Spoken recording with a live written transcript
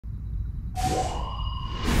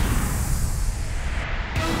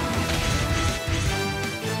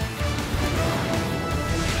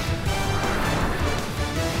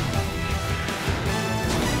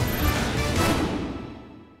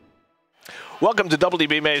Welcome to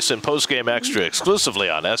WB Mason Postgame Extra, exclusively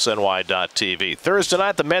on SNY.TV. Thursday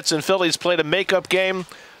night, the Mets and Phillies played a makeup game.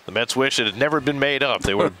 The Mets wish it had never been made up.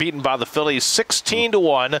 They were beaten by the Phillies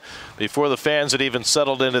 16-1 before the fans had even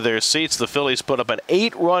settled into their seats. The Phillies put up an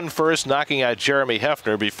 8-run first, knocking out Jeremy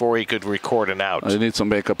Hefner before he could record an out. They need some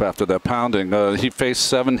makeup after that pounding. He faced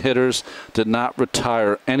 7 hitters, did not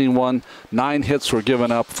retire anyone. 9 hits were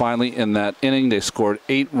given up finally in that inning. They scored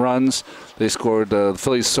 8 runs. They scored, the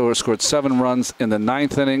Phillies scored 7 runs in the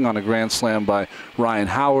 9th inning on a grand slam by Ryan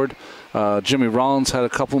Howard. Jimmy Rollins had a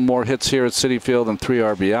couple more hits here at Citi Field and 3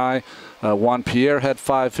 RBI. Juan Pierre had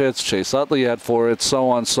 5 hits. Chase Utley had 4 hits, so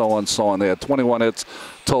on, so on, so on. They had 21 hits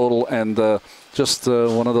total, and just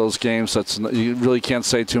one of those games that's you really can't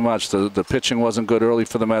say too much. The pitching wasn't good early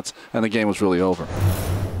for the Mets, and the game was really over.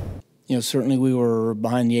 You know, certainly we were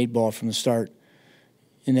behind the 8 ball from the start,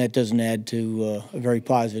 and that doesn't add to a very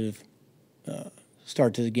positive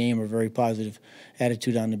start to the game or very positive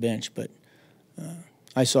attitude on the bench. But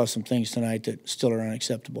I saw some things tonight that still are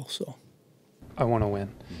unacceptable. So I want to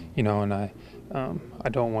win, you know, and I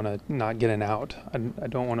don't want to not get an out. I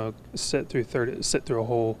don't want to sit through a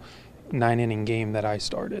whole 9-inning game that I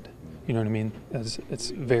started. You know what I mean? It's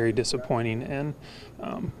very disappointing, and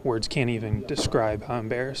words can't even describe how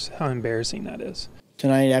embarrassing that is.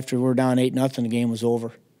 Tonight, after we're down 8-0, the game was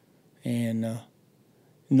over, and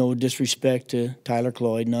no disrespect to Tyler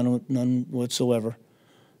Cloyd, none whatsoever,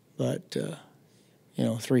 but. You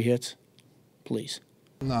know, 3 hits, please.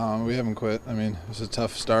 No, we haven't quit. I mean, it was a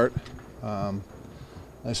tough start.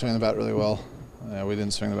 They swing the bat really well. We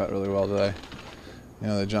didn't swing the bat really well today. You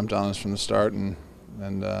know, they jumped on us from the start, and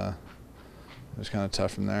it was kind of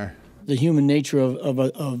tough from there. The human nature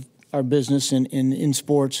of our business and in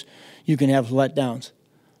sports, you can have letdowns.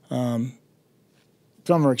 Some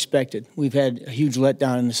are expected. We've had a huge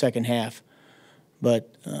letdown in the second half,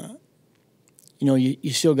 but you know, you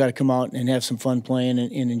still got to come out and have some fun playing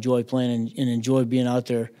and enjoy playing and enjoy being out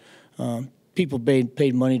there. People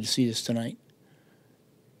paid money to see this tonight.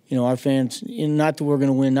 You know, our fans, not that we're going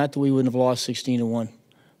to win, not that we wouldn't have lost 16-1,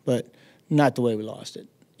 but not the way we lost it.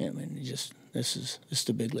 I mean, this is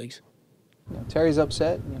the big leagues. You know, Terry's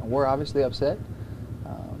upset. You know, we're obviously upset.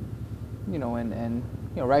 You know, and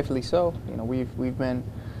you know, rightfully so. You know, we've been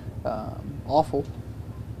awful,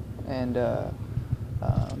 and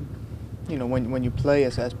you know, when you play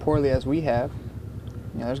as poorly as we have,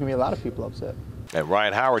 you know, there's going to be a lot of people upset. And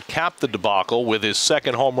Ryan Howard capped the debacle with his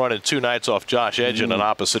 2nd home run in 2 nights off Josh Edgen, an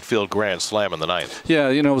opposite field grand slam in the 9th. Yeah,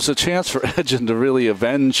 you know, it was a chance for Edgen to really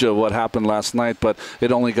avenge what happened last night, but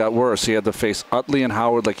it only got worse. He had to face Utley and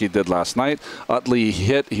Howard like he did last night. Utley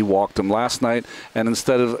he walked him last night, and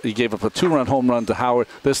he gave up a 2-run home run to Howard,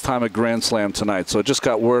 this time a grand slam tonight. So it just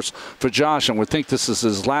got worse for Josh, and we think this is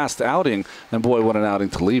his last outing, and boy, what an outing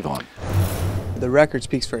to leave on. The record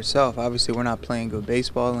speaks for itself. Obviously, we're not playing good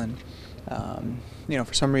baseball, and you know,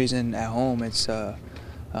 for some reason at home, it's you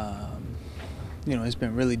know, it's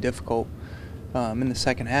been really difficult in the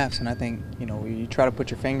second halves. And I think, you know, you try to put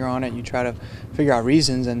your finger on it, you try to figure out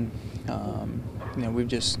reasons, and you know, we've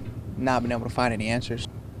just not been able to find any answers.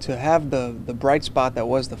 To have the bright spot that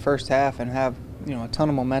was the first half and have, you know, a ton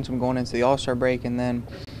of momentum going into the All-Star break, and then,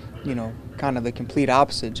 you know, kind of the complete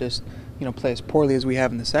opposite, just, you know, play as poorly as we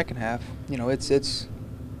have in the second half. You know, it's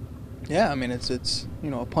yeah, I mean, it's you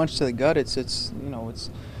know, a punch to the gut. It's you know, it's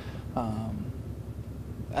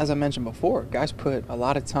as I mentioned before, guys put a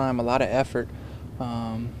lot of time, a lot of effort,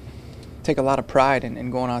 take a lot of pride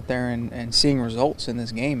in going out there and seeing results in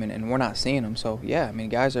this game, and we're not seeing them. So yeah, I mean,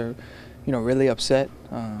 guys are, you know, really upset.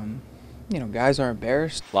 You know, guys are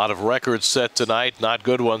embarrassed. A lot of records set tonight, not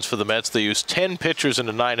good ones for the Mets. They used 10 pitchers in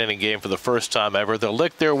a 9-inning game for the first time ever. They'll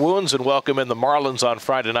lick their wounds and welcome in the Marlins on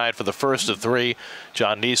Friday night for the first of 3.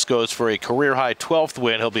 John Neese goes for a career-high 12th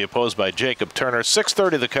win. He'll be opposed by Jacob Turner.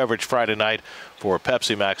 6:30 the coverage Friday night for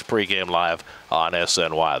Pepsi Max pregame live on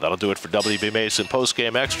SNY. That'll do it for WB Mason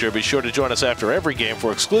Postgame Extra. Be sure to join us after every game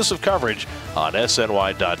for exclusive coverage on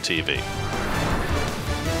SNY.TV.